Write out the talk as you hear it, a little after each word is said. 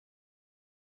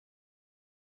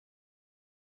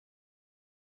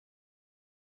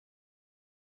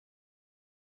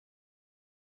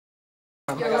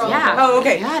Yeah. Oh,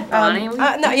 okay. God, Bonnie.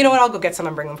 No, you know what? I'll go get some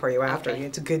and bring them for you after. Okay.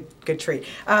 It's a good treat.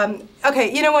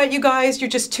 Okay, you know what, you guys, you're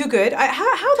just too good.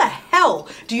 How the hell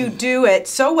do you do it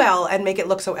so well and make it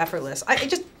look so effortless?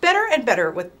 Just better and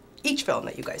better with each film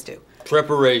that you guys do.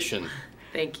 Preparation.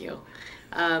 Thank you.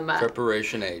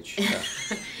 Preparation H. Yeah.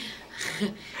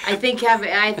 I think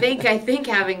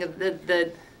having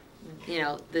the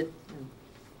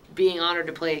being honored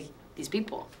to play these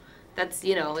people, that's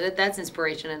that's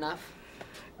inspiration enough,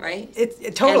 right?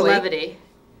 It totally. And levity.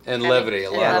 And levity,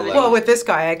 a lot of levity. Well, with this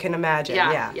guy, I can imagine.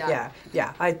 Yeah.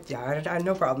 I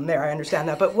no problem there. I understand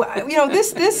that. But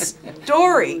this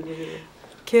story.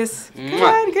 Kiss. Good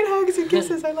hugs and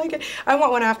kisses. I like it. I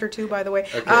want one after too, by the way.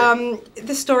 Okay.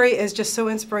 This story is just so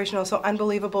inspirational, so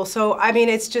unbelievable. So, I mean,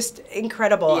 it's just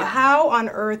incredible. Yeah. How on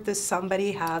earth does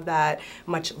somebody have that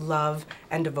much love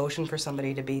and devotion for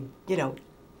somebody to be,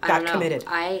 that committed?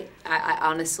 I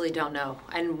honestly don't know.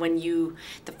 And when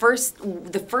the first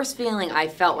feeling I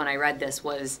felt when I read this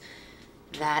was,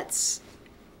 that's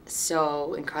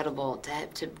so incredible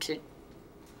to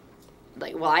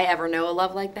like, will I ever know a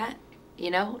love like that?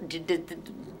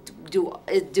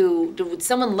 Would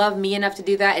someone love me enough to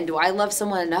do that, and do I love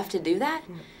someone enough to do that?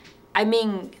 I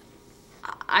mean,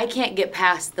 I can't get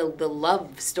past the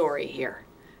love story here.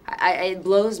 It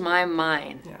blows my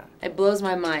mind. Yeah. It blows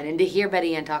my mind, and to hear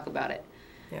Betty Ann talk about it.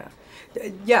 Yeah.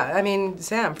 Yeah, I mean,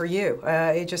 Sam, for you,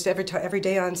 just every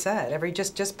day on set,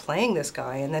 just playing this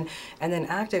guy, and then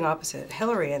acting opposite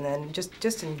Hilary, and then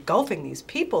just engulfing these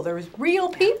people. There was real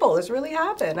people. This really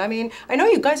happened. I mean, I know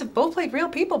you guys have both played real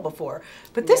people before,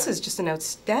 but this is just an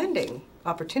outstanding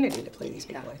opportunity to play these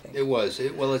people. I think it was.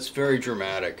 Well, it's very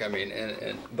dramatic. I mean,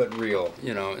 but real,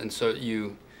 and so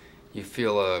you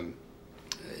feel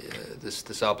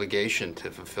this obligation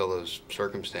to fulfill those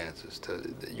circumstances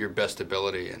to your best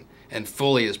ability and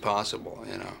fully as possible,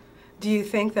 Do you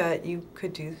think that you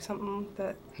could do something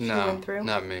that she went through?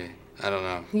 No, not me. I don't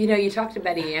know. You talk to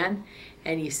Betty Ann,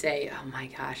 and you say, "Oh my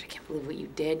gosh, I can't believe what you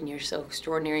did, and you're so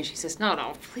extraordinary." And she says,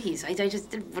 "No, please, I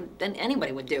just did what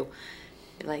anybody would do."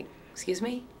 You're like, excuse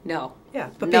me? No. Yeah,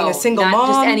 but being a single not mom,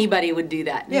 just anybody would do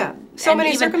that. Yeah, so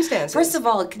many circumstances. First of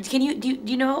all, do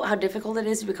you know how difficult it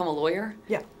is to become a lawyer?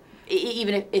 Yeah.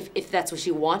 Even if that's what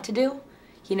you want to do,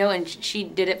 and she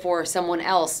did it for someone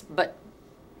else, but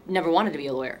never wanted to be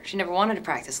a lawyer. She never wanted to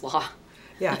practice law.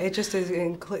 Yeah, it just is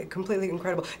completely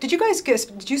incredible. Did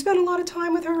you spend a lot of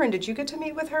time with her, and did you get to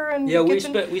meet with her? And yeah, we did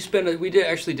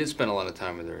spend a lot of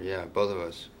time with her. Yeah, both of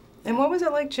us. And what was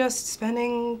it like just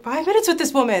spending 5 minutes with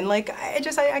this woman? Like,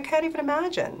 I can't even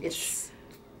imagine. It's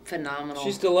phenomenal.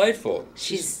 She's delightful.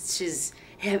 She's.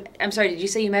 I'm sorry, did you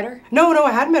say you met her? No,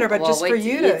 I hadn't met her, but just for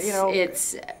you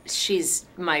to, she's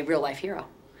my real life hero.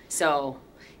 So,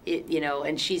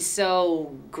 and she's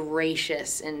so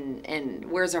gracious and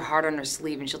wears her heart on her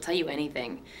sleeve, and she'll tell you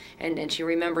anything. And she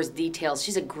remembers details.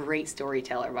 She's a great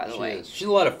storyteller, by the way. She is. She's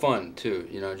a lot of fun, too,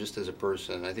 just as a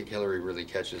person. I think Hilary really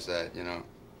catches that,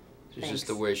 She's just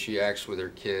the way she acts with her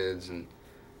kids, and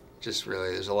just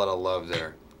really, there's a lot of love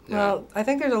there. Yeah. Well, I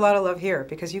think there's a lot of love here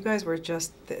because you guys were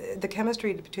just, the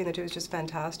chemistry between the two is just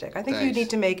fantastic. I think you need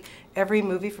to make every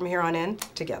movie from here on in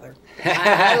together.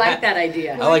 I like that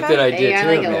idea. I like that idea too,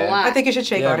 I like man. it a lot. I think you should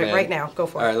shake on it right now. Go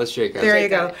for it. All right, let's shake on it. There you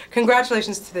go.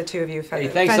 Congratulations to the two of you. Hey,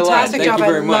 thanks a lot. Fantastic Thank job. you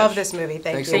very much. I love this movie.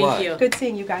 Thank you. Thanks a lot. Thank you. Good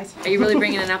seeing you guys. Are you really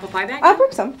bringing an apple pie back? I'll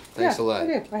bring some. Thanks a lot. I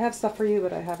do. I have stuff for you,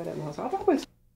 but I have it in the house. I'll bring some.